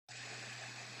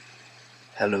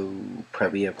Hello,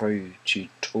 Premiere Pro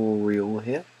tutorial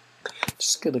here.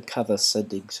 Just going to cover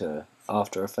sending to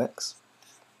After Effects.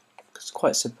 It's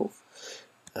quite simple.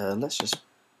 Let's just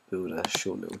build a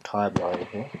short little timeline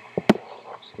here.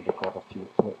 Just going to grab a few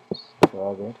clips for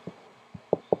our good.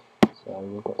 So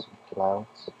we've got some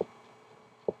clouds.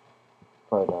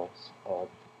 Quite nice.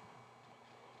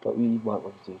 But we might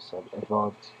want to do some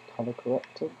advanced colour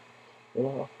correcting in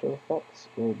After Effects,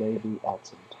 or maybe add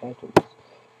some titles.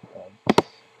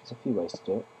 There's a few ways to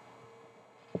do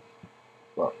it.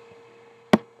 Well,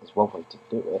 there's one way to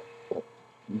do it, but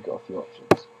you've got a few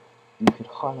options. You could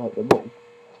highlight them all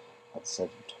and send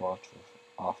them to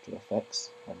After Effects,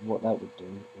 and what that would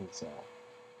do is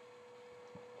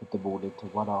put them all into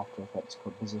one After Effects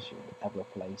composition and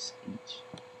replace each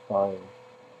file,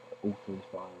 all three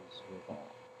files, with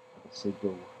a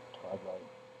single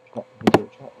timeline video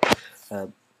track.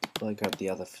 I grab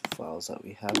the other files that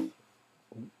we have,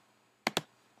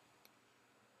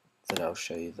 then I'll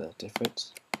show you the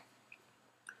difference.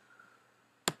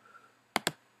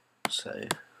 So, I'm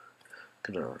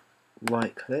gonna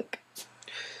right click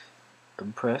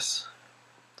and press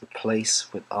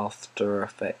Replace with After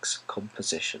Effects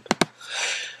Composition.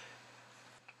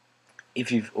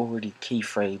 If you've already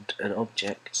keyframed an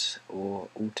object or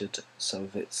altered some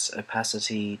of its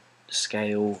opacity,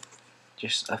 scale,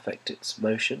 just affect its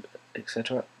motion,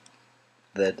 etc.,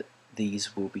 then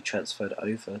these will be transferred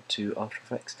over to After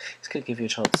Effects. It's going to give you a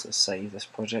chance to save this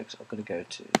project. I'm going to go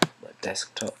to my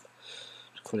desktop,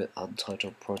 call it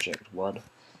Untitled Project 1,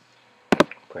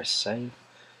 press Save,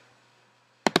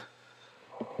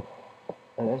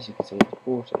 and as you can see it's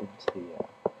brought it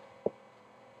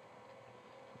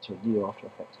into a new After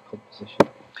Effects composition.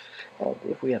 And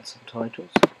if we add some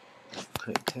titles,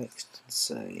 click text and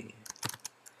say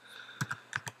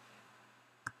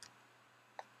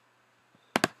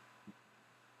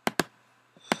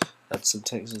add some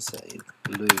text and say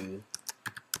blue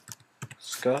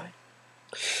sky.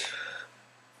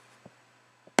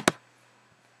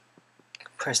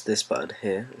 Press this button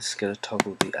here. This is going to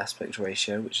toggle the aspect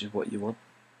ratio, which is what you want.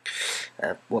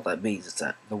 What that means is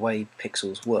that the way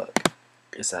pixels work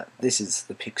is that this is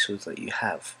the pixels that you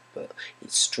have, but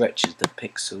it stretches the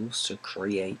pixels to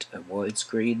create a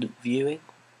widescreen viewing.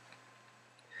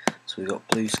 So we've got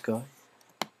blue sky.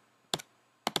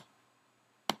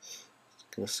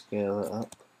 Just going to scale that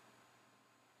up.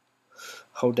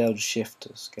 Hold down Shift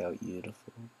to scale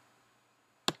uniform.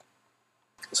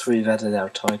 So we've added our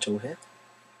title here.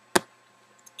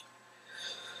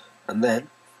 And then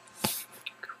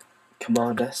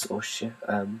Command S or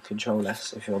Control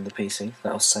S if you're on the PC,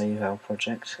 that'll save our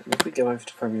project. And if we go over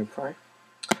to Premiere Pro,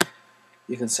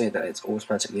 you can see that it's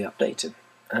automatically updated,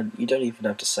 and you don't even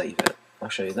have to save it. I'll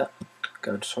show you that.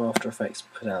 Go into After Effects,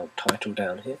 put our title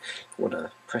down here. You want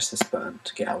to press this button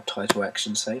to get our title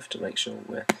action saved to make sure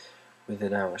we're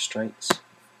within our restraints.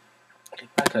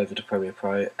 Get back over to Premiere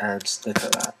Pro and look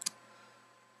at that.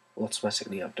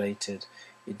 Automatically updated.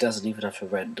 It doesn't even have to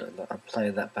render. I'm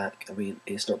playing that back. I mean,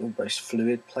 it's not the most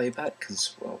fluid playback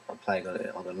because, well, I'm playing on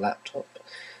it on a laptop,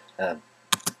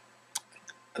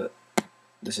 but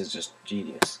this is just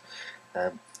genius.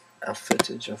 Our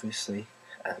footage, obviously,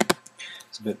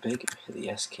 it's a bit big. Hit the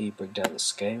S key, bring down the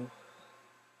scale,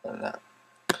 like that.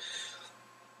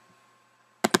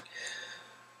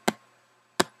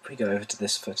 If we go over to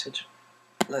this footage,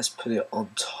 let's put it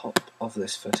on top of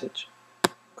this footage.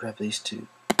 Grab these two.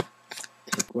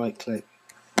 Hit right click,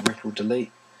 ripple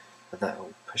delete, and that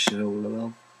will push it all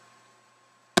along.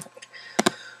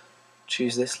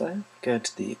 Choose this layer, go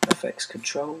to the effects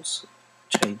controls,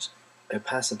 change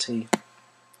opacity,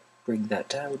 bring that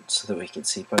down so that we can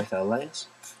see both our layers.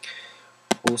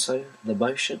 Also the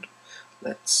motion,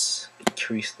 let's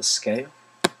increase the scale.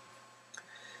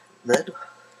 Then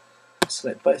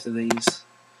select both of these,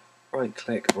 right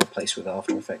click and replace with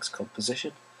After Effects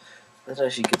composition, and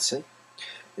as you can see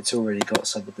it's already got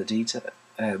some of the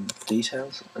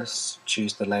details. Let's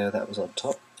choose the layer that was on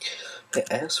top. Hit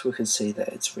S, we can see that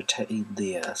it's retained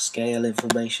the scale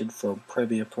information from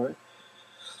Premiere Pro.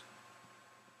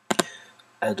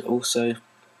 And also,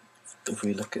 if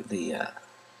we look at the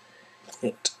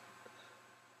hit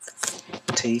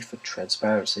T for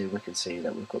transparency, we can see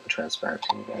that we've got the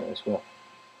transparency there as well.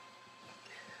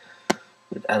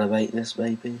 We'd animate this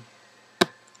maybe.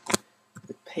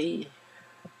 Hit P.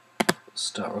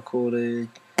 Start recording.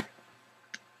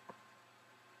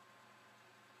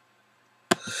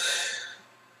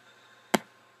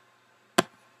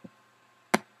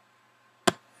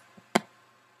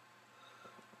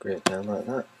 Bring it down like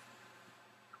that.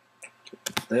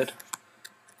 Then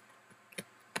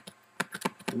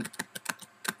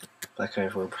back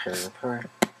over in Premiere Pro.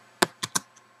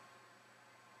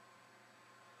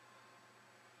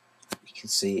 You can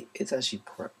see it's actually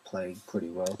playing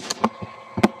pretty well.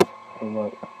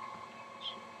 Alright,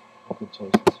 I can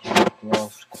change this to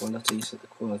draft quality, so the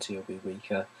quality will be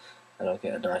weaker and I'll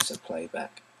get a nicer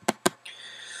playback.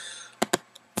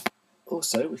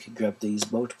 Also, we can grab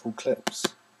these multiple clips,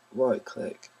 right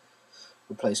click,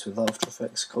 replace with After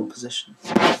Effects composition.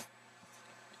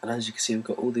 And as you can see, we've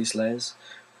got all these layers.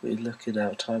 If we look in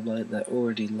our timeline, they're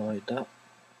already lined up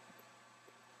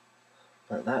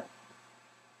like that.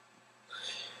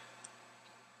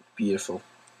 Beautiful.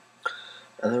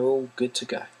 And they're all good to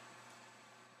go.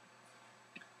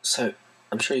 So,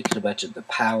 I'm sure you can imagine the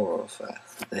power of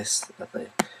this, the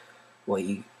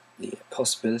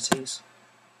possibilities.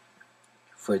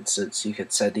 For instance, you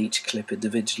could send each clip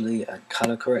individually and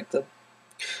colour correct them,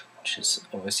 which is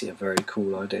obviously a very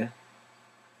cool idea.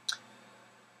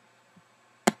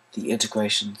 The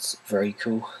integration's very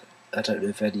cool. I don't know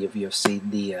if any of you have seen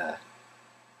the, I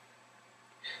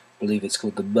believe it's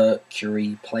called the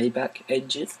Mercury playback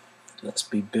engine that's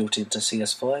been built into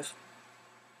CS5.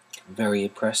 Very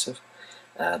impressive,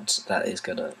 and that is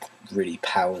going to really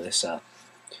power this up.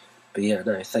 But yeah,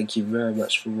 no, thank you very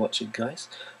much for watching, guys.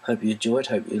 Hope you enjoyed,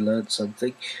 hope you learned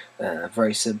something.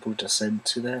 Very simple to send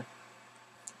to there.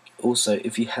 Also,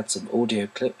 if you had some audio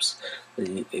clips,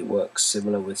 it works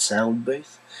similar with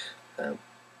Soundbooth. In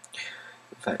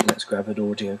fact, let's grab an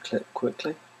audio clip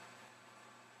quickly.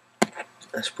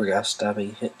 Let's bring our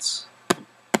stabbing hits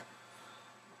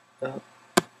up.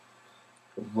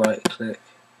 Right click,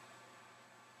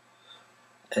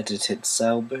 edit in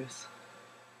Soundbooth.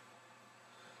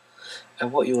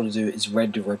 And what you want to do is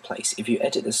render replace. If you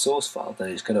edit the source file, then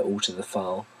it's going to alter the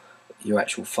file, your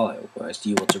actual file, whereas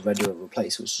you want to render and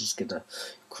replace, which is going to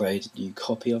create a new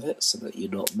copy of it so that you're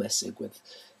not messing with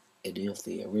any of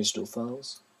the original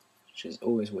files, which is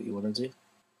always what you want to do.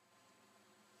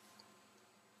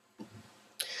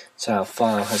 So our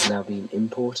file has now been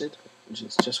imported, which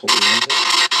is just what we wanted.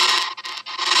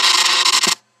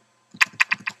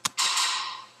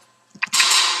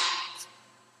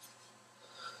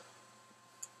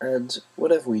 And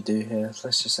whatever we do here,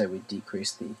 let's just say we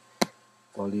decrease the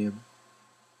volume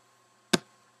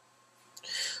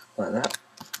like that.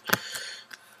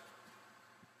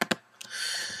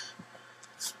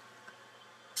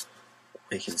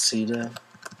 We can see now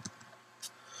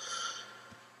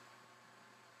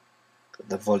that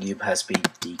the volume has been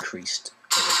decreased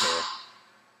over here.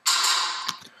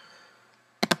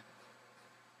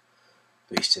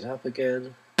 Boost it up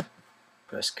again.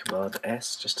 Press Command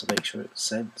S just to make sure it's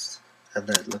sensed, and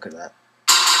then look at that.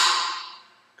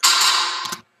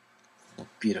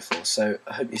 Beautiful. So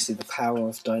I hope you see the power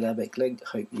of Dynamic Link.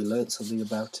 Hope you learned something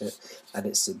about it and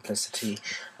its simplicity.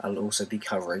 I'll also be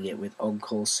covering it with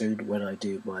Encore soon when I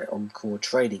do my Encore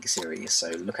training series, so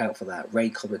look out for that.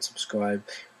 Rate, comment, subscribe,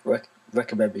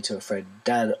 recommend me to a friend.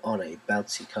 Dan on a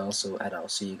Bouncy Castle, and I'll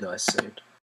see you guys soon.